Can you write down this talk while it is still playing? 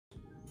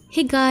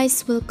Hey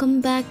guys,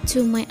 welcome back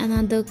to my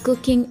another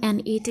cooking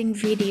and eating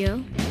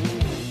video.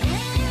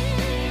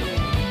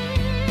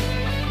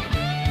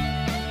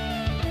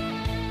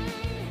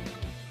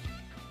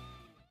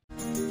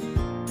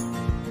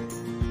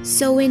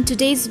 So in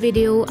today's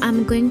video,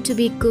 I'm going to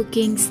be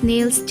cooking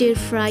snail stir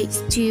fry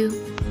stew.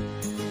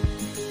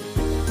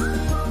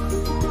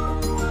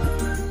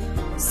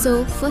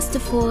 So first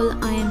of all,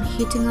 I am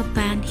heating a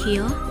pan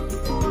here.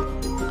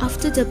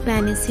 After the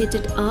pan is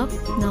heated up,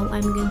 now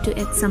I'm going to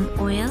add some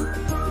oil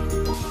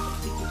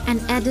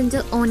and add in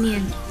the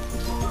onion.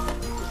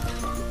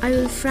 I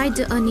will fry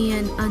the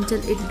onion until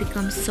it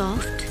becomes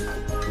soft.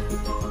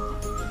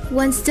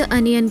 Once the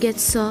onion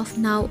gets soft,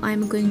 now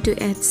I'm going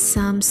to add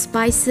some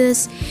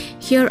spices.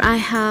 Here I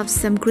have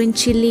some green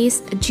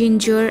chilies,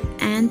 ginger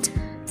and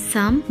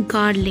some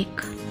garlic.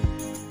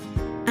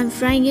 I'm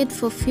frying it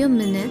for a few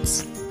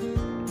minutes.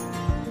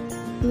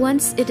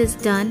 Once it is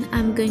done,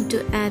 I'm going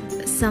to add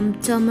some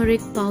turmeric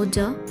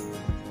powder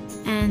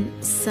and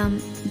some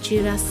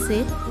jeera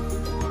seed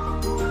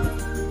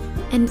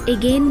and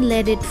again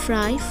let it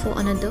fry for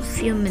another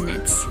few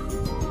minutes.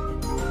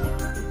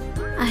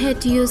 I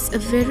had used a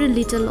very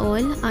little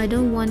oil. I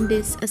don't want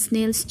this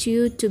snail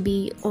stew to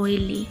be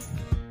oily.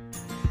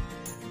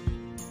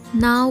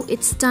 Now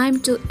it's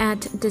time to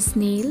add the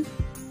snail.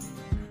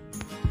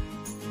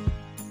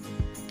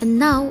 And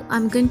now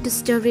I'm going to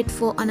stir it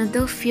for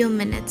another few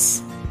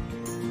minutes.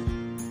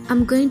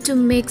 I'm going to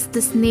mix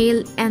the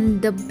snail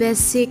and the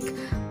basic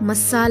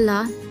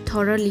masala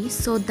thoroughly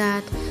so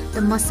that the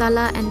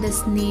masala and the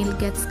snail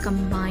gets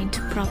combined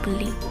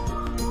properly.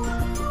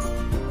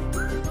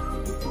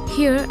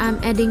 Here I'm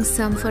adding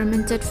some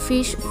fermented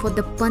fish for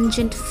the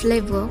pungent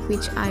flavor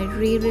which I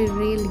really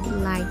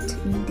liked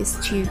in this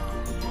stew.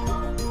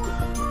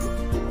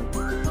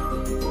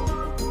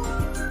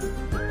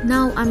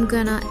 Now I'm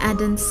gonna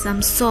add in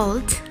some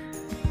salt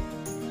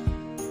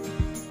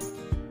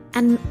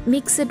and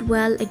mix it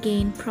well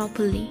again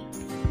properly.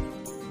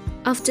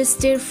 After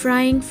stir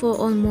frying for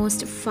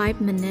almost 5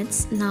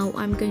 minutes, now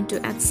I'm going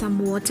to add some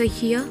water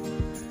here.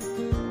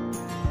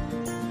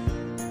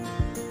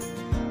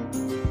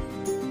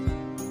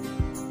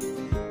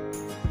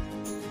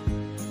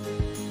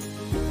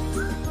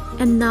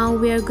 And now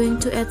we are going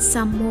to add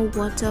some more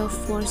water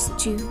for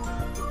stew.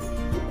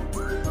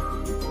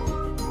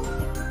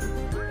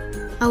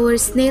 Our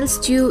snail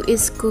stew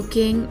is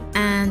cooking,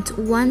 and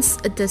once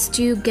the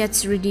stew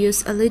gets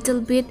reduced a little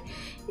bit,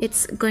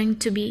 it's going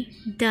to be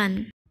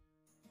done.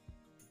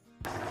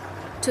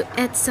 To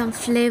add some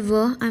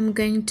flavor, I'm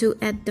going to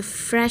add the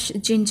fresh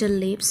ginger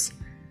leaves.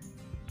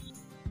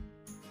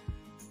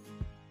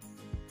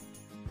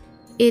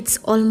 It's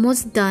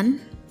almost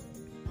done.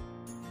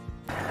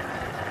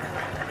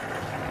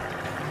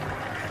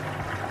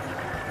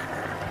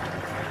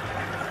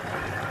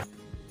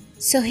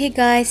 So hey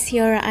guys,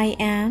 here I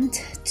am.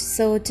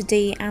 So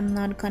today I'm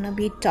not gonna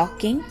be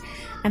talking,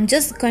 I'm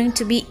just going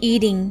to be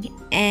eating.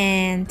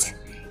 And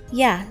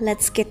yeah,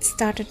 let's get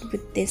started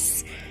with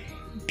this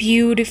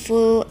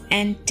beautiful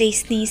and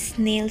tasty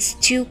snail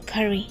stew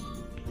curry.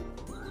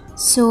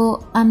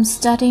 So I'm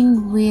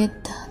starting with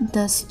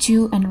the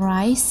stew and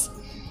rice.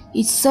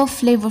 It's so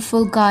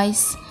flavorful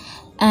guys,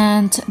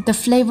 and the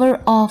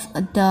flavor of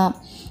the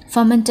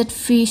fermented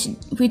fish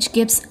which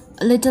gives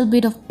a little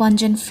bit of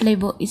pungent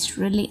flavor is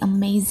really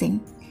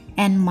amazing.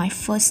 And my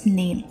first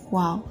snail,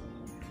 wow.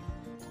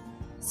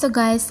 So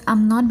guys,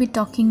 I'm not be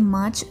talking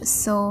much,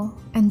 so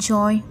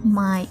enjoy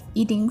my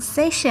eating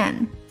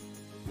session.